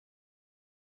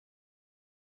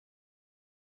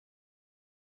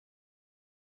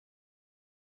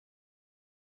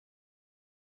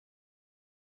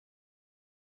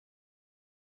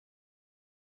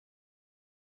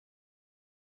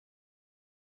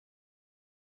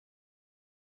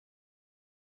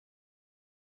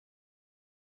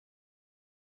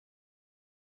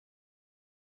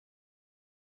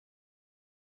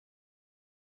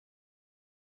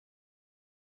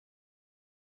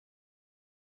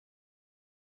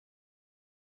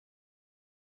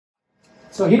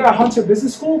So here at Hunter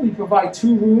Business School, we provide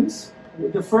two rooms.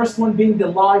 The first one being the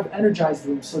live energized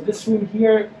room. So this room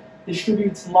here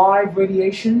distributes live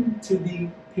radiation to the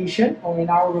patient, or in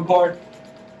our regard,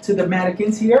 to the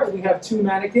mannequins here. We have two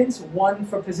mannequins, one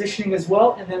for positioning as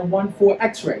well, and then one for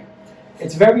x-ray.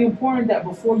 It's very important that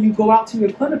before you go out to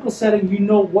your clinical setting, you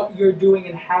know what you're doing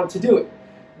and how to do it.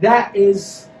 That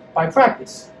is by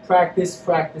practice. Practice,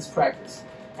 practice, practice.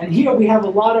 And here we have a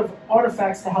lot of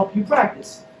artifacts to help you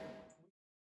practice.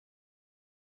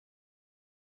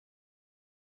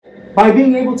 By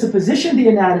being able to position the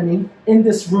anatomy in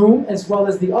this room as well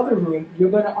as the other room,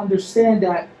 you're going to understand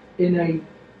that in a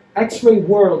X-ray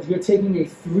world, you're taking a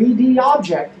 3D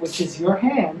object, which is your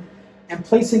hand, and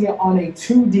placing it on a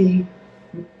 2D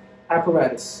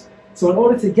apparatus. So in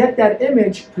order to get that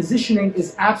image, positioning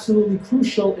is absolutely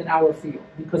crucial in our field,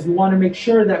 because we want to make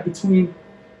sure that between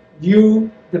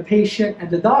you, the patient, and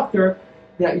the doctor,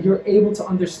 that you're able to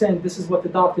understand this is what the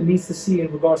doctor needs to see in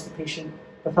regards to patient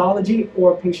pathology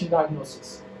or patient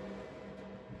diagnosis.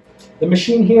 The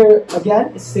machine here,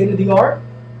 again, is state-of-the-art.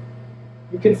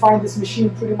 You can find this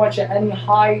machine pretty much at any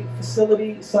high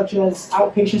facility, such as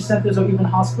outpatient centers or even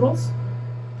hospitals.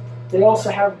 They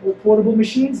also have portable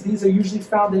machines. These are usually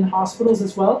found in hospitals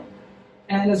as well.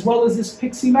 And as well as this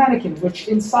Pixie mannequin, which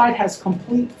inside has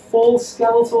complete, full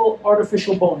skeletal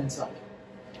artificial bone inside.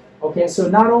 Okay, so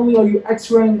not only are you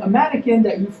x-raying a mannequin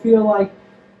that you feel like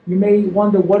you may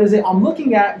wonder, what is it I'm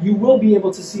looking at? You will be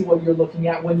able to see what you're looking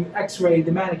at when you x-ray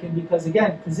the mannequin, because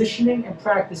again, positioning and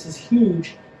practice is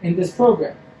huge in this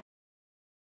program.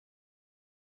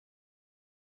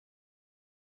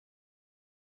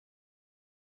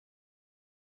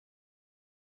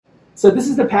 So this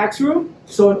is the PACS room.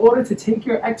 So in order to take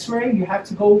your x-ray, you have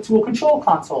to go to a control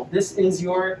console. This is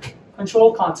your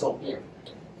control console here.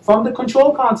 From the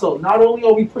control console, not only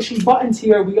are we pushing buttons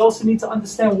here, we also need to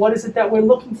understand what is it that we're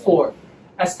looking for.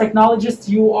 As technologists,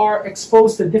 you are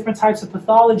exposed to different types of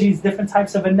pathologies, different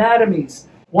types of anatomies.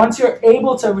 Once you're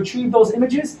able to retrieve those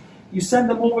images, you send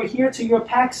them over here to your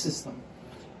PACS system.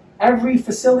 Every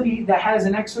facility that has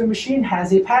an x-ray machine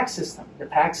has a PACS system. The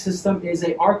PACS system is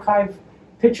an archive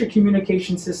picture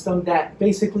communication system that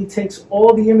basically takes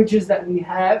all the images that we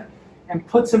have and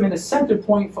puts them in a center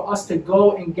point for us to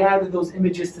go and gather those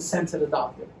images to send to the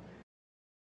doctor.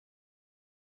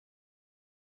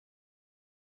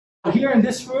 Here in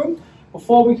this room,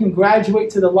 before we can graduate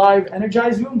to the live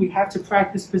energized room, we have to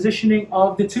practice positioning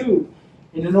of the tube.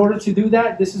 And in order to do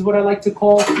that, this is what I like to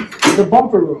call the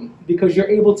bumper room, because you're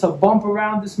able to bump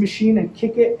around this machine and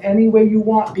kick it any way you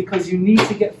want, because you need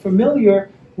to get familiar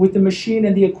with the machine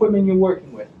and the equipment you're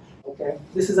working with. Okay.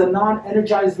 This is a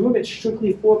non-energized room. It's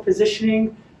strictly for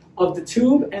positioning of the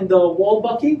tube and the wall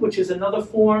bucky, which is another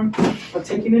form of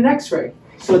taking an x-ray.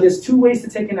 So there's two ways to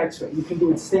take an x-ray. You can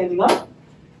do it standing up,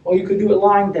 or you can do it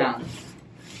lying down.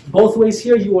 Both ways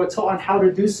here, you are taught on how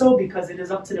to do so, because it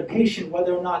is up to the patient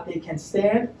whether or not they can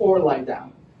stand or lie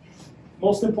down.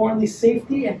 Most importantly,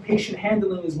 safety and patient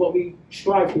handling is what we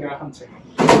strive here at Hunter.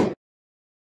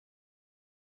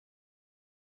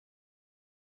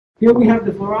 Here we have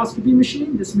the fluoroscopy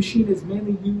machine. This machine is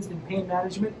mainly used in pain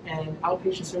management and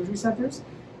outpatient surgery centers.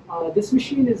 This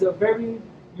machine is a very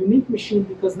unique machine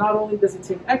because not only does it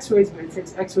take x-rays, but it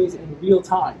takes x-rays in real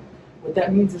time. What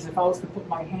that means is if I was to put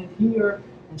my hand here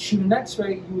and shoot an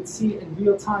x-ray, you would see it in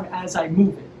real time as I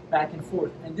move it back and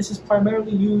forth. And this is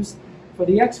primarily used for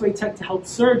the x-ray tech to help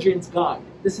surgeons guide.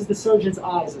 This is the surgeon's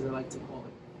eyes, as I like to call it.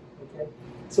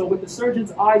 So with the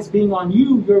surgeon's eyes being on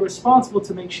you, you're responsible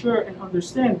to make sure and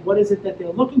understand what is it that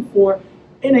they're looking for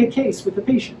in a case with the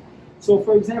patient. So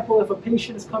for example, if a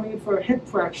patient is coming in for a hip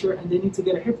fracture and they need to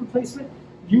get a hip replacement,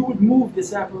 you would move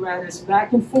this apparatus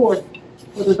back and forth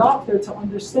for the doctor to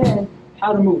understand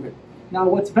how to move it. Now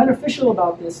what's beneficial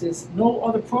about this is no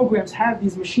other programs have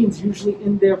these machines usually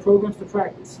in their programs to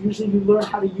practice. Usually you learn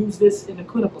how to use this in a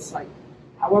clinical site.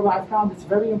 However, I found it's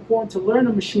very important to learn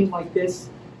a machine like this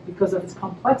because of its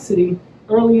complexity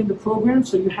early in the program,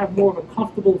 so you have more of a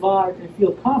comfortable vibe and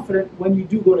feel confident when you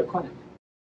do go to clinic.